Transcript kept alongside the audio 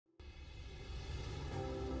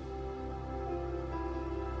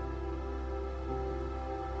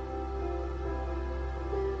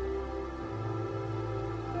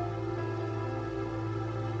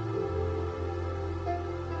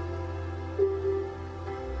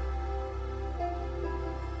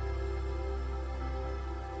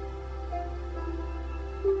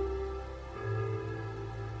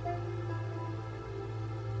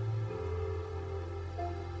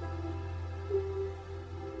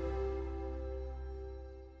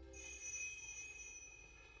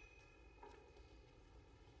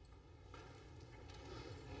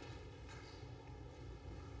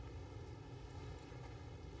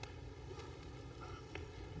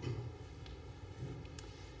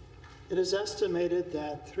It is estimated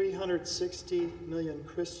that 360 million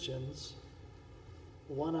Christians,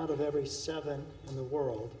 1 out of every 7 in the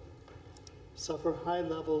world, suffer high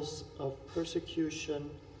levels of persecution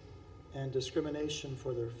and discrimination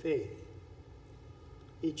for their faith.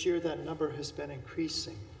 Each year that number has been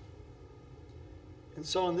increasing. And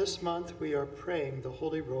so in this month we are praying the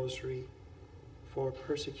Holy Rosary for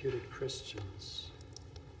persecuted Christians.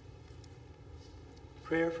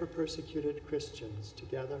 Prayer for persecuted Christians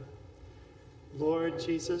together. Lord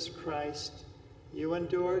Jesus Christ, you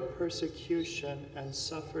endured persecution and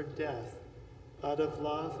suffered death out of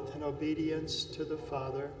love and obedience to the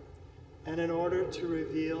Father, and in order to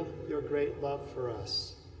reveal your great love for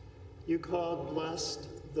us. You called blessed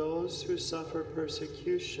those who suffer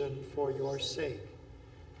persecution for your sake,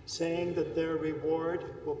 saying that their reward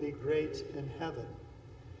will be great in heaven.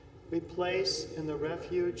 We place in the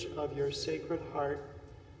refuge of your Sacred Heart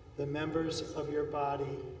the members of your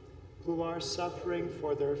body who are suffering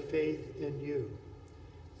for their faith in you.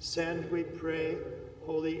 Send, we pray,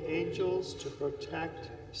 holy angels to protect,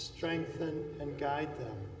 strengthen, and guide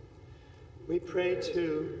them. We pray,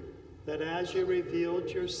 too, that as you revealed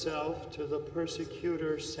yourself to the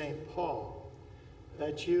persecutor St. Paul,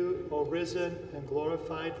 that you, O risen and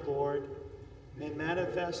glorified Lord, may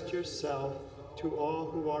manifest yourself to all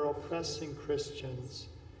who are oppressing Christians,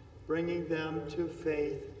 bringing them to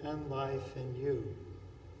faith and life in you.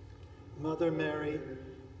 Mother Mary,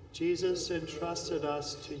 Jesus entrusted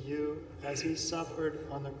us to you as he suffered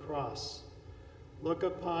on the cross. Look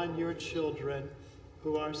upon your children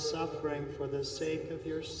who are suffering for the sake of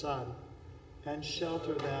your Son, and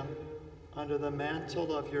shelter them under the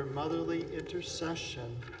mantle of your motherly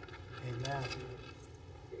intercession. Amen.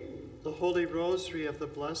 The Holy Rosary of the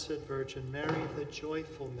Blessed Virgin Mary, the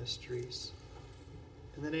joyful mysteries.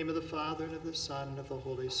 In the name of the Father, and of the Son, and of the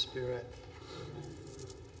Holy Spirit.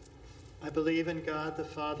 I believe in God, the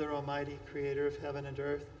Father Almighty, creator of heaven and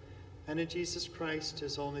earth, and in Jesus Christ,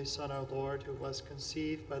 his only Son, our Lord, who was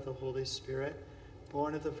conceived by the Holy Spirit,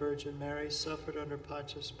 born of the Virgin Mary, suffered under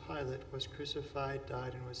Pontius Pilate, was crucified,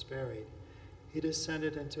 died, and was buried. He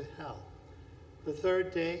descended into hell. The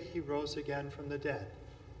third day he rose again from the dead.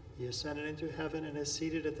 He ascended into heaven and is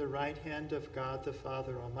seated at the right hand of God the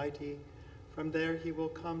Father Almighty. From there he will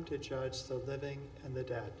come to judge the living and the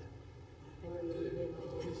dead. I believe in the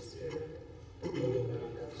Holy Spirit, the Holy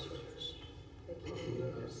Catholic Church, the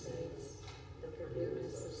communion of saints, the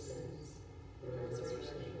forgiveness of sins, the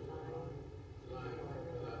resurrection of the body, life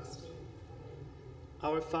everlasting.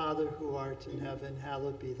 Amen. Our Father, who art in heaven,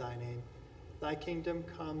 hallowed be thy name. Thy kingdom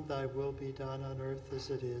come, thy will be done on earth as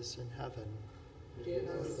it is in heaven. Give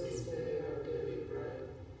us this day our daily bread,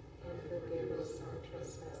 and forgive us our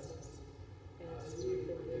trespasses, as we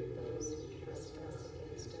forgive those who trespass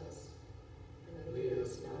against us. And lead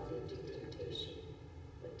us not into temptation,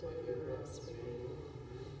 but deliver us from evil.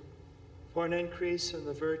 For an increase in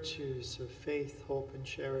the virtues of faith, hope, and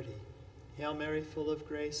charity. Hail Mary, full of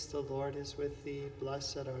grace, the Lord is with thee.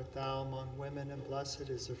 Blessed art thou among women, and blessed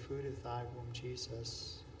is the fruit of thy womb,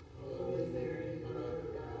 Jesus. Holy Mary, Mother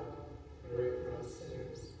of God, pray for us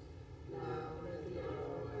sinners, now and at the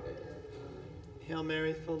hour of our death. Amen. Hail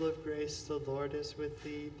Mary, full of grace, the Lord is with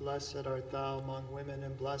thee. Blessed art thou among women,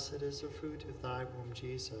 and blessed is the fruit of thy womb,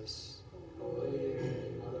 Jesus. Holy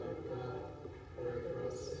Mary, Mother of God, pray for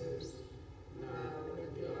us sinners, now and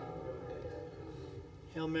at the hour of our death. Amen.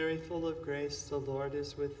 Hail Mary, full of grace, the Lord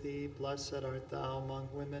is with thee. Blessed art thou among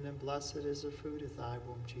women, and blessed is the fruit of thy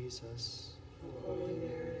womb, Jesus. Holy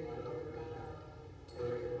Mary, Mother of God, pray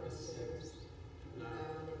for us sinners, now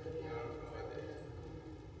and at the hour of our death.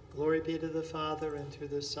 Amen. Glory be to the Father, and to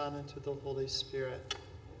the Son, and to the Holy Spirit.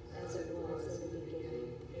 As it was in the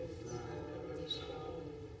beginning, is now, and ever shall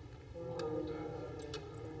be, world without end. Amen.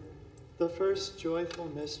 The first joyful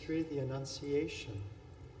mystery, the Annunciation.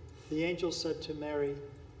 The angel said to Mary,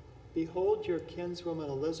 Behold, your kinswoman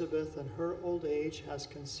Elizabeth in her old age has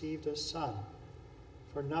conceived a son,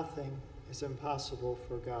 for nothing is impossible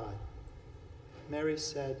for God. Mary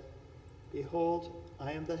said, Behold,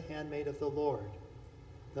 I am the handmaid of the Lord.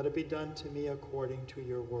 Let it be done to me according to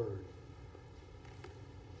your word.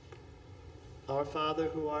 Our Father,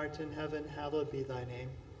 who art in heaven, hallowed be thy name.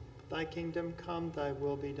 Thy kingdom come, thy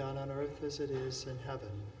will be done on earth as it is in heaven.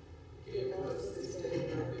 Give us this day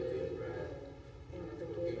our daily bread, and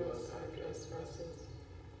forgive us our trespasses,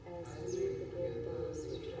 as we forgive those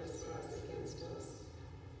who trespass against us.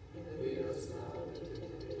 And lead us not into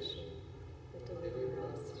temptation, but deliver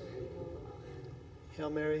us from evil. Amen. Hail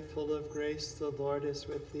Mary, full of grace, the Lord is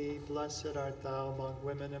with thee. Blessed art thou among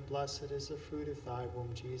women, and blessed is the fruit of thy womb,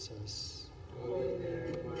 Jesus. Holy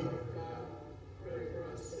Mary, Mother of God, pray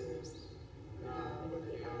for us sinners,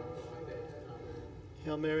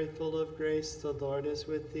 Hail Mary, full of grace, the Lord is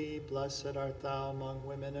with thee. Blessed art thou among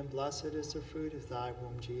women, and blessed is the fruit of thy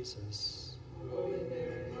womb, Jesus. Holy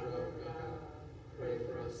Mary, Mother of God, pray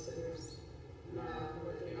for us sinners, now and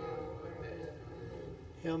at the hour of our death. Amen.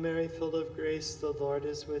 Hail Mary, full of grace, the Lord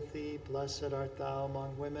is with thee. Blessed art thou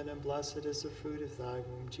among women, and blessed is the fruit of thy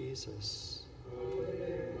womb, Jesus. Holy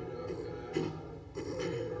Mary, Mother of God,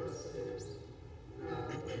 pray for us sinners, now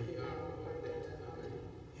and at the hour of our death. Amen.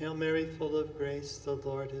 Hail Mary, full of grace, the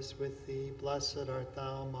Lord is with thee. Blessed art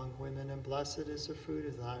thou among women, and blessed is the fruit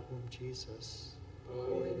of thy womb, Jesus.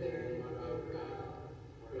 Holy Mary, Mother of God,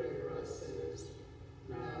 pray for us sinners,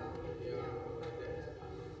 now and at the hour of our death.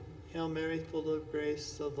 Amen. Hail Mary, full of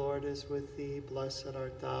grace, the Lord is with thee. Blessed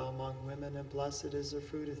art thou among women, and blessed is the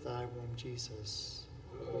fruit of thy womb, Jesus.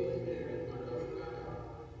 Holy Mary, Mother of God,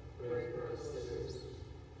 pray for us sinners,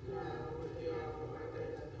 now and at the hour of our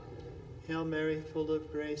death. Amen. Hail Mary, full of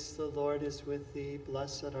grace, the Lord is with thee.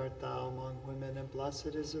 Blessed art thou among women, and blessed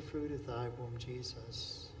is the fruit of thy womb,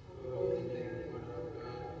 Jesus. Holy Mary, Mother of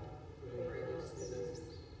God, pray for us sinners,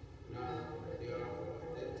 now and at the hour of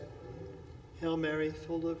our death. Amen. Hail Mary,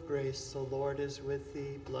 full of grace, the Lord is with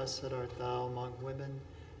thee. Blessed art thou among women,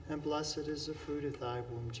 and blessed is the fruit of thy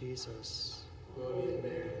womb, Jesus. Holy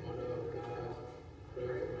Mary, Mother of God,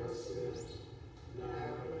 pray for us sinners, now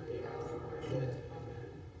and at the hour of our death. Amen.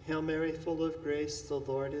 Hail Mary, full of grace, the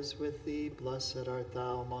Lord is with thee. Blessed art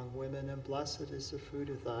thou among women, and blessed is the fruit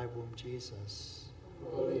of thy womb, Jesus.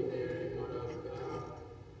 Holy Mary, Mother of God,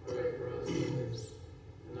 pray for us sinners,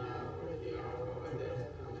 now and at the hour of our death.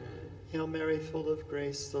 Amen. Hail Mary, full of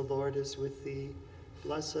grace, the Lord is with thee.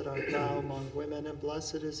 Blessed art thou among women, and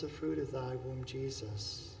blessed is the fruit of thy womb,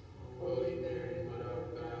 Jesus. Holy Mary, Mother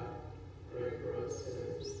of God, pray for us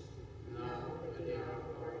sinners, now and at the hour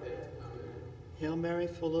of our death. Amen. Hail Mary,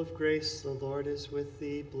 full of grace, the Lord is with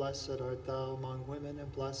thee. Blessed art thou among women,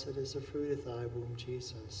 and blessed is the fruit of thy womb,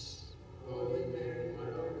 Jesus. Holy Mary,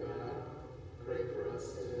 Mother of God, pray for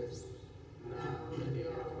us sinners, now and at the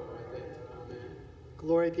hour of our death. Amen.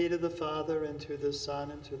 Glory be to the Father, and to the Son,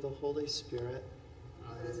 and to the Holy Spirit.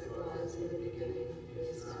 As it was in the beginning,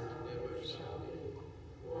 is now, and ever shall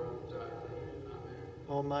be, world without end. Amen.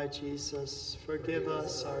 O my Jesus, forgive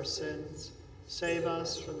us our sins, save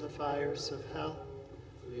us from the fires of hell,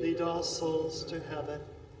 lead all souls to heaven,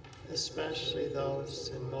 especially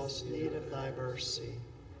those in most need of thy mercy.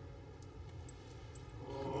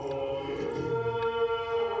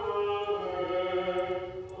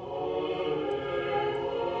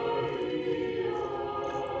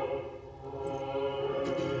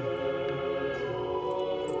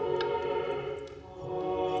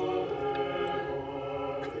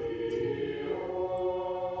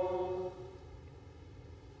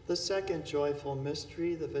 The second joyful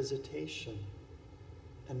mystery, the Visitation.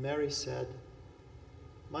 And Mary said,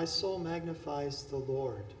 My soul magnifies the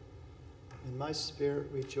Lord, and my spirit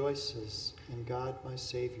rejoices in God my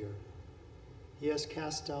Savior. He has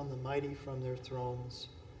cast down the mighty from their thrones,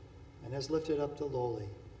 and has lifted up the lowly.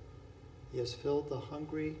 He has filled the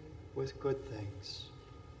hungry with good things.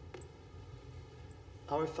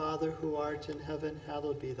 Our Father, who art in heaven,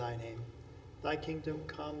 hallowed be thy name. Thy kingdom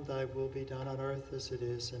come, thy will be done on earth as it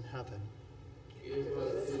is in heaven. Give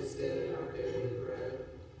us this day our daily bread,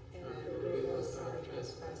 and forgive us our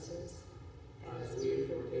trespasses, as we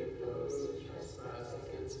forgive those who trespass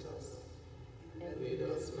against us. And lead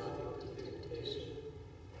us not into temptation,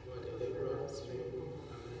 but deliver us from evil.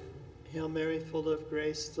 Amen. Hail Mary, full of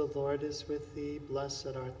grace, the Lord is with thee.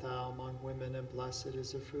 Blessed art thou among women, and blessed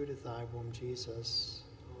is the fruit of thy womb, Jesus.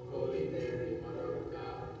 Holy Mary, Mother of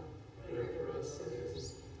God, pray for us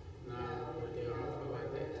sinners, now and at the hour of our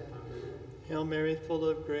death. Amen. Hail Mary, full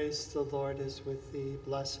of grace, the Lord is with thee.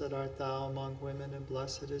 Blessed art thou among women, and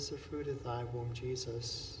blessed is the fruit of thy womb,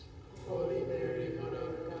 Jesus. Holy Mary, Mother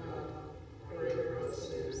of God, pray for us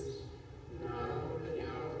sinners, now and at the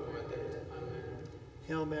hour of our death. Amen.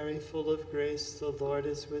 Hail Mary, full of grace, the Lord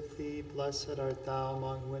is with thee. Blessed art thou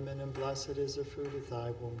among women, and blessed is the fruit of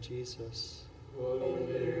thy womb, Jesus. Holy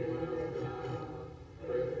Mary, Mother of God,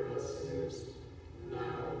 pray for us sinners, now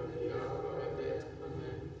and at the hour of our death.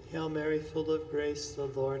 Amen. Hail Mary, full of grace, the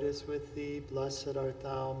Lord is with thee. Blessed art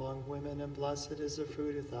thou among women, and blessed is the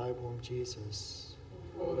fruit of thy womb, Jesus.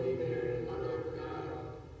 Holy Mary, Mother of God,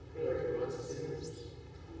 pray for us sinners,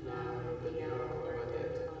 now and at the hour of our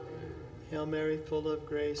death. Amen. Hail Mary, full of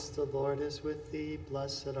grace, the Lord is with thee.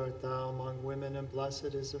 Blessed art thou among women, and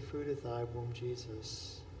blessed is the fruit of thy womb,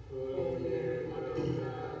 Jesus. Holy Mary, Mother of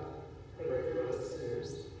God, pray for us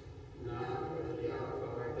sinners, now and at the hour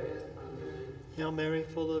of our death. Amen. Hail Mary,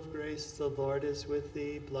 full of grace, the Lord is with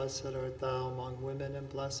thee. Blessed art thou among women, and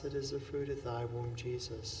blessed is the fruit of thy womb,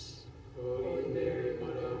 Jesus. Holy Mary,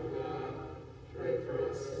 Mother of God, pray for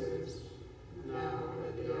us sinners, now and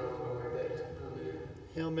at the hour of our death. Amen.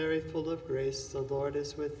 Hail Mary, full of grace, the Lord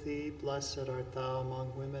is with thee. Blessed art thou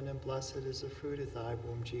among women, and blessed is the fruit of thy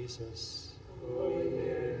womb, Jesus. Holy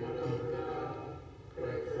Mary, Mother of God,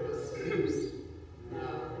 pray for us sinners, now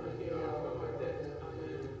and at the hour of our death.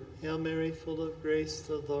 Amen. Hail Mary, full of grace,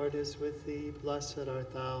 the Lord is with thee. Blessed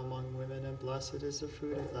art thou among women, and blessed is the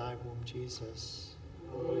fruit of thy womb, Jesus.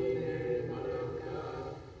 Holy Mary, Mother of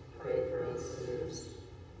God, pray for us sinners,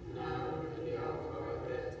 now and at the hour of our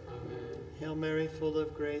death. Amen. Hail Mary, full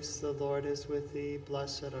of grace, the Lord is with thee.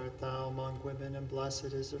 Blessed art thou among women, and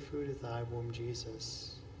blessed is the fruit of thy womb,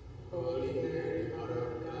 Jesus. Holy Mary, Mother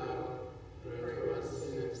of God, pray for us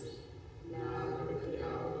sinners, now and at the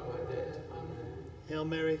hour of our death. Amen. Hail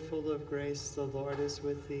Mary, full of grace, the Lord is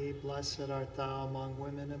with thee. Blessed art thou among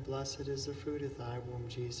women, and blessed is the fruit of thy womb,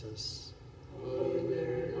 Jesus. Holy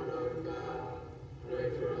Mary, Mother of God,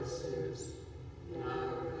 pray for us sinners,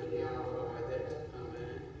 now and at the hour of our death.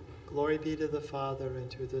 Amen. Glory be to the Father, and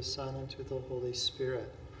to the Son, and to the Holy Spirit.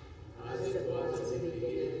 As it was in the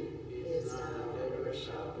beginning, is now, and ever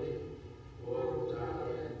shall be, world without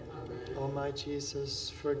end. Amen. O my Jesus,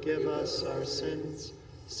 forgive us our sins,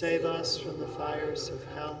 save us from the fires of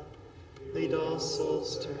hell, lead all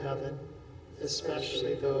souls to heaven,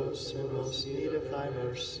 especially those in most need of thy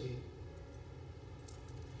mercy.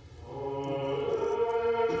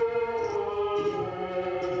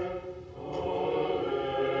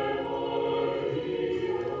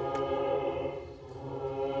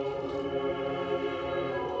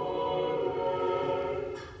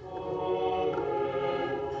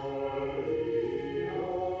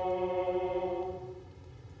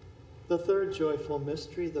 The third joyful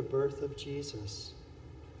mystery, the birth of Jesus.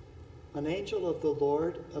 An angel of the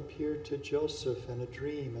Lord appeared to Joseph in a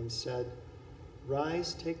dream and said,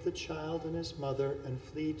 "Rise, take the child and his mother, and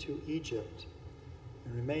flee to Egypt,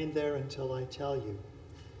 and remain there until I tell you,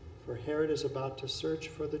 for Herod is about to search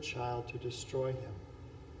for the child to destroy him."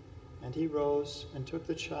 And he rose and took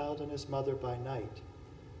the child and his mother by night,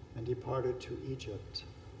 and departed to Egypt.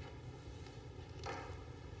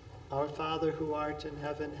 Our Father, who art in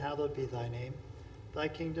heaven, hallowed be thy name. Thy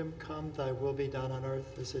kingdom come, thy will be done on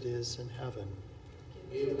earth as it is in heaven.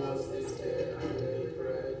 Give us this day our daily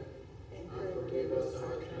bread, and forgive us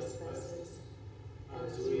our trespasses,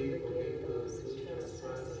 as we forgive those who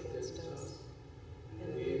trespass against us.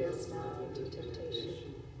 And lead us not into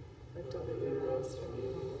temptation, but deliver us from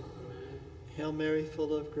evil. Amen. Hail Mary,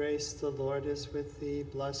 full of grace, the Lord is with thee.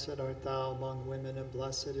 Blessed art thou among women, and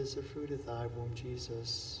blessed is the fruit of thy womb,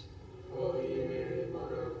 Jesus. Holy Mary,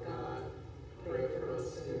 Mother of God, pray for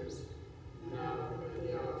us sinners, now and at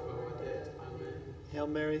the hour of our death. Amen. Hail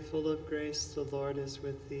Mary, full of grace, the Lord is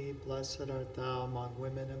with thee. Blessed art thou among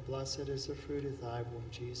women, and blessed is the fruit of thy womb,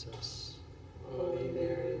 Jesus. Holy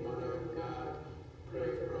Mary, Mother of God, pray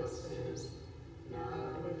for us sinners, now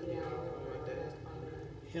and at the hour of our death. Amen.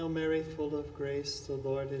 Hail Mary, full of grace, the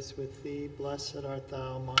Lord is with thee. Blessed art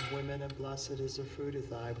thou among women, and blessed is the fruit of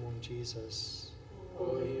thy womb, Jesus.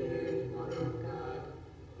 Holy Mary, Mother of God,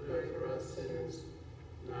 pray for us sinners,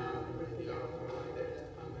 now and at the hour of our death.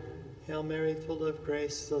 Amen. Hail Mary, full of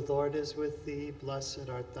grace, the Lord is with thee. Blessed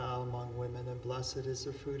art thou among women, and blessed is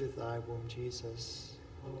the fruit of thy womb, Jesus.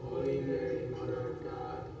 Holy Mary, Mother of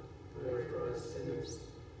God, pray for us sinners,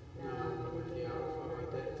 now and at the hour of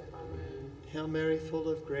our death. Amen. Hail Mary, full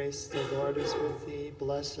of grace, the Lord is with thee.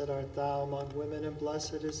 Blessed art thou among women, and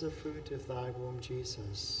blessed is the fruit of thy womb,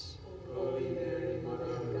 Jesus. Holy Mary,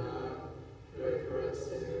 Mother of God, pray for us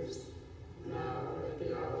sinners, now and at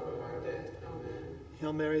the hour of our death. Amen.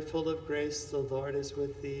 Hail Mary, full of grace, the Lord is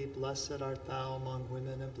with thee. Blessed art thou among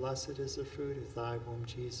women, and blessed is the fruit of thy womb,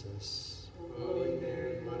 Jesus. Holy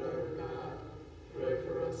Mary, Mother of God, pray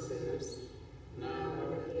for us sinners, now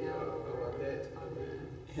and at the hour of our death. Amen.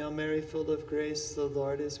 Hail Mary, full of grace, the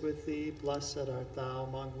Lord is with thee. Blessed art thou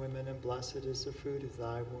among women, and blessed is the fruit of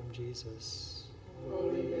thy womb, Jesus.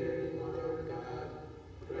 Holy Mary, Mother of God,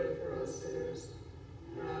 pray for us sinners,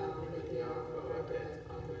 now and at the hour of our death.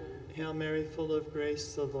 Amen. Hail Mary, full of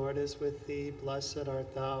grace, the Lord is with thee. Blessed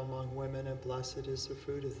art thou among women, and blessed is the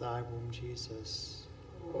fruit of thy womb, Jesus.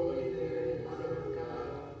 Holy Mary, Mother of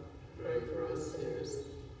God, pray for us sinners,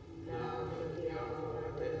 now and at the hour of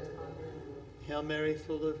our death. Amen. Hail Mary,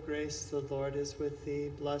 full of grace, the Lord is with thee.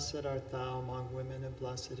 Blessed art thou among women, and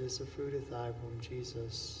blessed is the fruit of thy womb,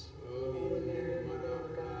 Jesus. Holy Mary, Mother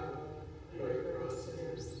of God, pray for us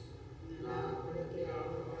sinners, now and at the hour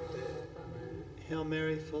of our death. Amen. Hail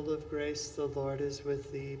Mary, full of grace, the Lord is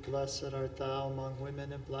with thee. Blessed art thou among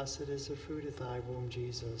women, and blessed is the fruit of thy womb,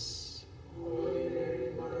 Jesus. Holy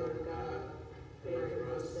Mary, Mother of God, pray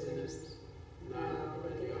for us sinners, now and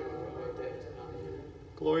at the hour of our death. Amen.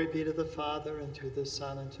 Glory be to the Father, and to the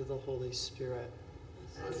Son, and to the Holy Spirit.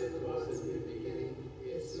 As it was in the beginning,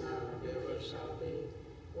 is now, and ever shall be,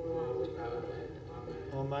 world without end. Amen.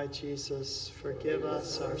 O my Jesus, forgive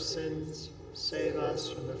us our sins, save us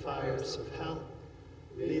from the fires of hell,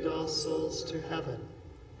 lead all souls to heaven,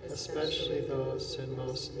 especially those in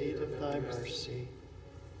most need of thy mercy.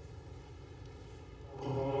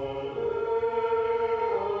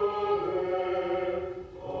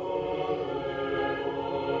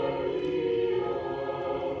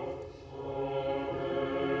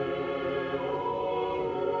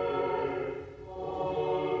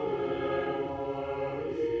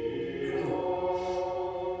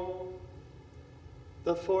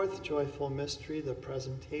 The fourth joyful mystery, the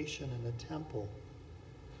presentation in the temple.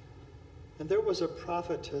 And there was a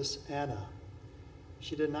prophetess, Anna.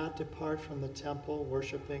 She did not depart from the temple,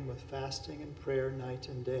 worshiping with fasting and prayer night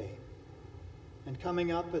and day. And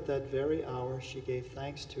coming up at that very hour, she gave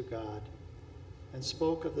thanks to God and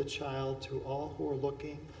spoke of the child to all who were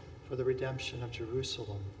looking for the redemption of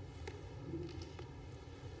Jerusalem.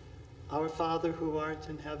 Our Father, who art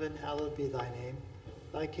in heaven, hallowed be thy name.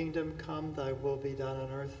 Thy kingdom come, thy will be done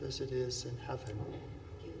on earth as it is in heaven.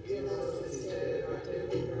 Give us this day our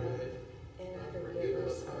daily bread, and forgive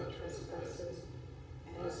us our trespasses,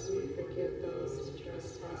 as we forgive those who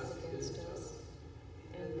trespass against us.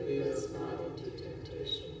 And lead us not into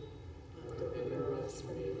temptation, but deliver us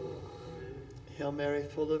from evil. Amen. Hail Mary,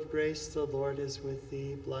 full of grace, the Lord is with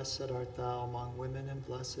thee. Blessed art thou among women, and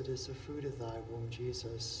blessed is the fruit of thy womb,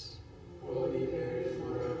 Jesus. Holy Mary,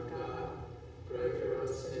 Mother of God, pray for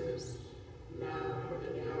us sinners, now and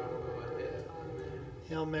at the hour of our death. Amen.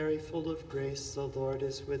 Hail Mary, full of grace, the Lord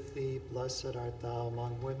is with thee. Blessed art thou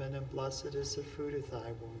among women, and blessed is the fruit of thy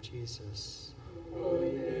womb, Jesus.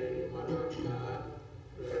 Holy Mary, Mother of God,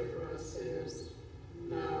 pray for us sinners,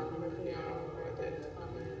 now and at the hour of our death.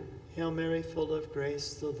 Amen. Hail Mary, full of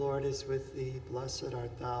grace, the Lord is with thee. Blessed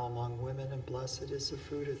art thou among women, and blessed is the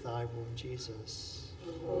fruit of thy womb,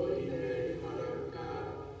 Jesus. Holy Mary, Mother of God,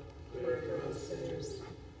 pray for us sinners,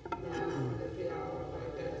 now and at the hour of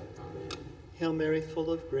our death. Amen. Hail Mary,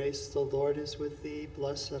 full of grace, the Lord is with thee.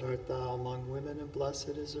 Blessed art thou among women, and blessed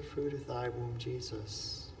is the fruit of thy womb,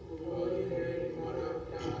 Jesus. Holy Mary, Mother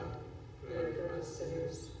of God, pray for us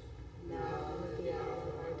sinners, now and at the hour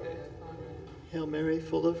of our death. Amen. Hail Mary,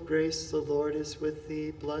 full of grace, the Lord is with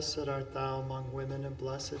thee. Blessed art thou among women, and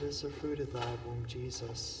blessed is the fruit of thy womb,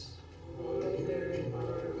 Jesus. Holy Mary,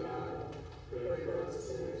 Mother of God, pray for us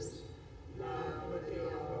sinners, now and at the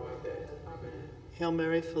hour of our death. Amen. Hail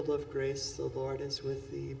Mary, full of grace, the Lord is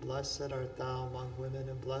with thee. Blessed art thou among women,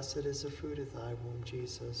 and blessed is the fruit of thy womb,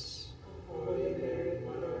 Jesus. Holy Mary,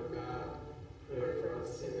 Mother of God, pray for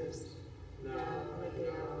us sinners, now and at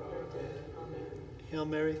the hour of our death. Amen. Hail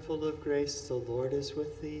Mary, full of grace, the Lord is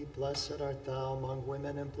with thee. Blessed art thou among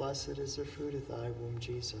women, and blessed is the fruit of thy womb,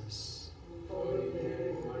 Jesus. Holy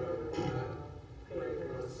Mary, Mother of God, pray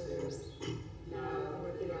for us sinners, now and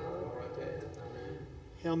at the hour of our death. Amen.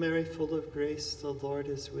 Hail Mary, full of grace, the Lord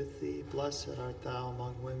is with thee. Blessed art thou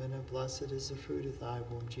among women, and blessed is the fruit of thy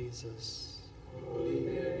womb, Jesus. Holy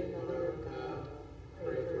Mary, Mother of God,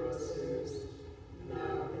 pray for us sinners,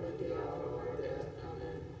 now and at the hour of our death.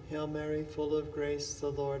 Amen. Hail Mary, full of grace, the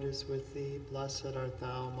Lord is with thee. Blessed art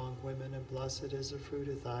thou among women, and blessed is the fruit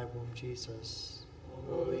of thy womb, Jesus.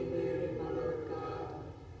 Holy Mary, Mother of God,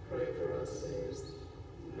 pray for us sinners,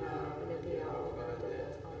 now and at the hour of our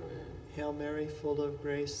death. Amen. Hail Mary, full of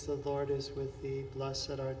grace, the Lord is with thee.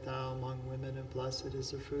 Blessed art thou among women, and blessed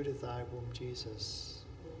is the fruit of thy womb, Jesus.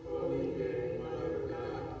 Holy Mary, Mother of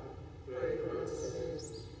God, pray for us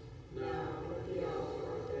sinners, now and at the hour of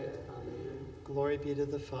our death. Amen. Glory be to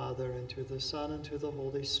the Father, and to the Son, and to the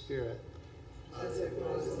Holy Spirit. As it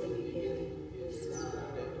was in the beginning, is now,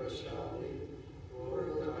 and ever shall be,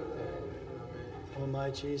 world without end. Amen. O my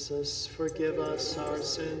Jesus, forgive us our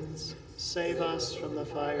sins, save us from the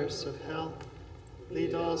fires of hell,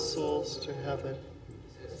 lead all souls to heaven.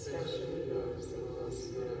 Especially those who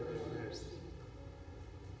most need of thy mercy.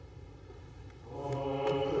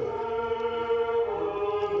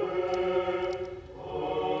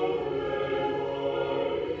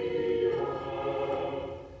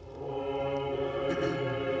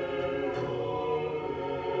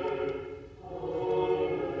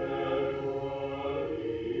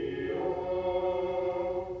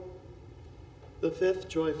 The fifth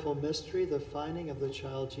joyful mystery, the finding of the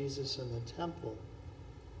child Jesus in the temple.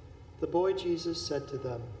 The boy Jesus said to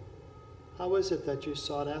them, "How is it that you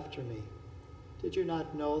sought after me? Did you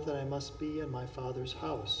not know that I must be in my Father's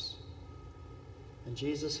house?" And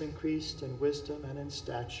Jesus increased in wisdom and in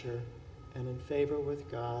stature and in favor with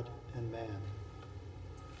God and man.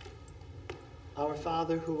 Our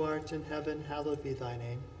Father who art in heaven, hallowed be thy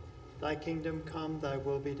name. Thy kingdom come, thy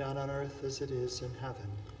will be done on earth as it is in heaven.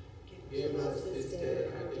 Give us this day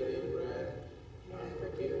our daily bread, and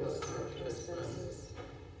forgive us our trespasses,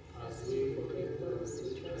 as we forgive those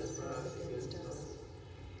who trespass against us.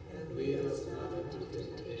 And lead us not into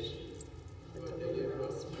temptation, but deliver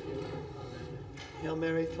us from evil. Amen. Hail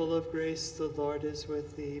Mary, full of grace, the Lord is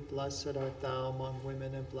with thee. Blessed art thou among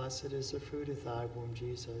women, and blessed is the fruit of thy womb,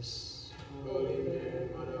 Jesus. Holy Mary,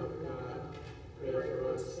 Mother of God, pray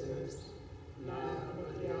for us sinners, now and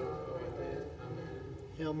at the hour of our death. Amen.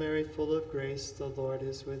 Hail Mary, full of grace, the Lord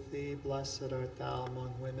is with thee. Blessed art thou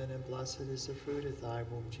among women, and blessed is the fruit of thy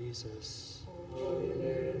womb, Jesus. Holy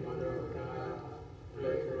Mary, Mother of God,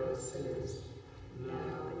 pray for us sinners,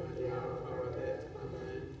 now and at the hour of our death.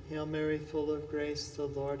 Amen. Hail Mary, full of grace, the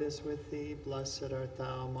Lord is with thee. Blessed art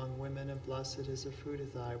thou among women, and blessed is the fruit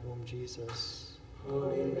of thy womb, Jesus.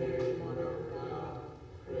 Holy Mary, Mother of God,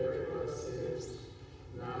 pray for us sinners,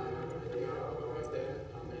 now and at the hour of our death.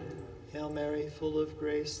 Amen. Hail Mary, full of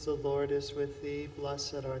grace, the Lord is with thee.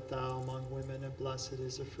 Blessed art thou among women, and blessed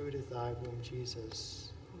is the fruit of thy womb,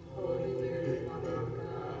 Jesus. Holy Mary, Mother of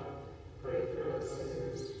God, pray for us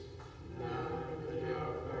sinners, now and at the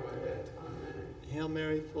hour of our death. Amen. Hail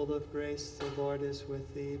Mary, full of grace, the Lord is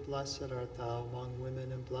with thee. Blessed art thou among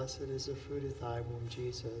women, and blessed is the fruit of thy womb,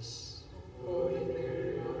 Jesus. Holy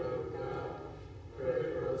Mary, Mother of God, pray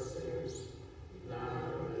for us sinners, now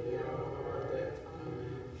and at the hour of our death.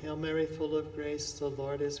 Amen. Hail Mary, full of grace, the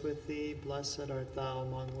Lord is with thee. Blessed art thou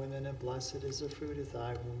among women, and blessed is the fruit of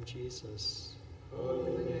thy womb, Jesus.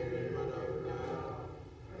 Holy Mary, Mother of God,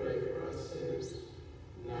 pray for us sinners,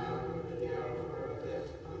 now and at the hour of our death.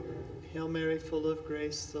 Amen. Hail Mary, full of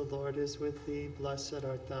grace, the Lord is with thee. Blessed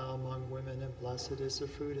art thou among women, and blessed is the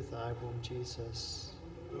fruit of thy womb, Jesus.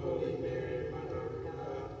 Holy Mary, Mother of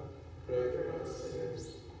God, pray for us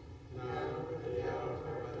sinners, now and at the hour of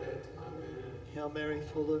our death. Amen. Hail Mary,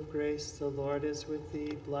 full of grace, the Lord is with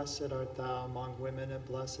thee. Blessed art thou among women, and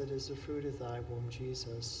blessed is the fruit of thy womb,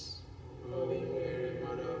 Jesus. Holy Mary,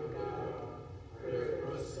 Mother of God, pray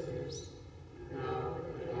for us sinners, now and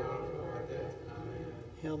at the hour of our death. Amen.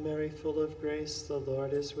 Hail Mary, full of grace, the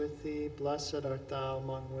Lord is with thee. Blessed art thou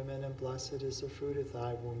among women, and blessed is the fruit of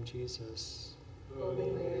thy womb, Jesus.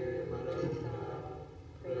 Holy Mary, Mother of God,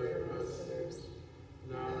 pray for us sinners,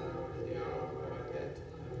 now and at the hour of our death.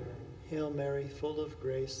 Amen. Hail Mary, full of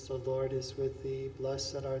grace, the Lord is with thee.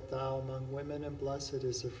 Blessed art thou among women, and blessed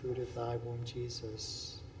is the fruit of thy womb,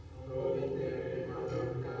 Jesus. Holy Mary, Mother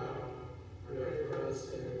of God, pray for us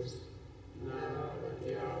sinners, now and at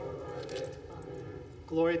the hour of our death. Amen.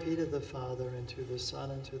 Glory be to the Father, and to the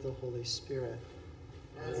Son, and to the Holy Spirit.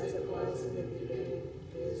 As it was in the beginning,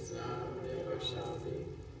 is now, and ever shall be,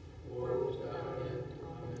 world without end.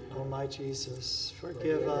 Amen. O my Jesus,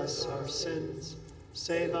 forgive us our sins,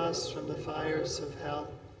 save us from the fires of hell,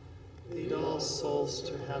 lead all souls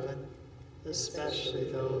to heaven,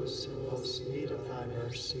 especially those in most need of thy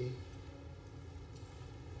mercy.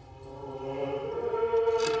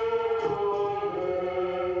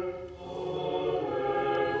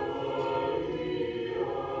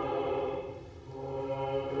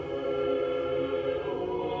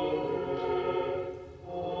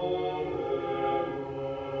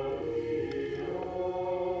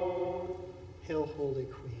 Hail, Holy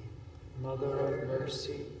Queen, Mother of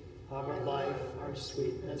mercy, our life, our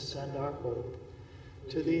sweetness, and our hope.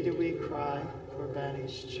 To thee do we cry, poor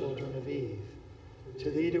banished children of Eve. To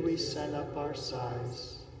thee do we send up our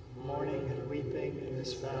sighs, mourning and weeping in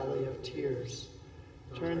this valley of tears.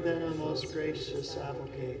 Turn then, O most gracious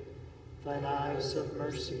Advocate, thine eyes of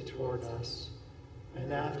mercy toward us,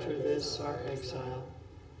 and after this our exile,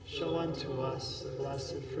 show unto us the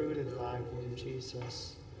blessed fruit of thy womb,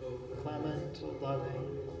 Jesus. Clement, O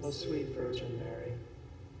loving, O sweet Virgin Mary.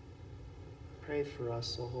 Pray for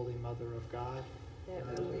us, O Holy Mother of God.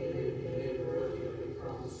 that we May we be made worthy of the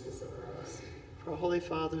promises of Christ. For our Holy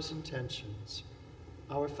Father's intentions.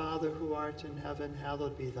 Our Father who art in heaven,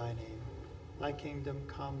 hallowed be thy name. Thy kingdom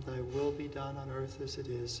come, thy will be done on earth as it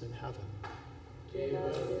is in heaven. Give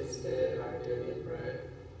us this day our daily bread,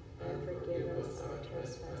 and forgive us our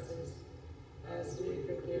trespasses, as we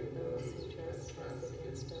forgive those who trespass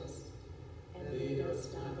against us. And lead us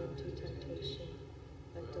not into temptation,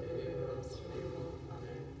 but deliver us from evil.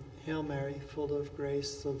 Amen. Hail Mary, full of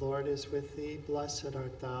grace, the Lord is with thee. Blessed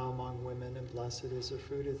art thou among women, and blessed is the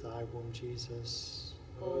fruit of thy womb, Jesus.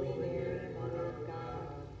 Holy Mary, Mother of God,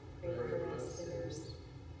 pray for us sinners,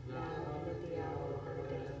 now and at the hour of our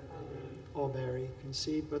death. Amen. O Mary,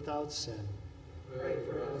 conceived without sin. Pray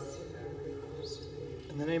for us who have recourse to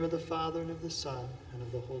thee. In the name of the Father, and of the Son, and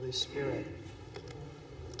of the Holy Spirit.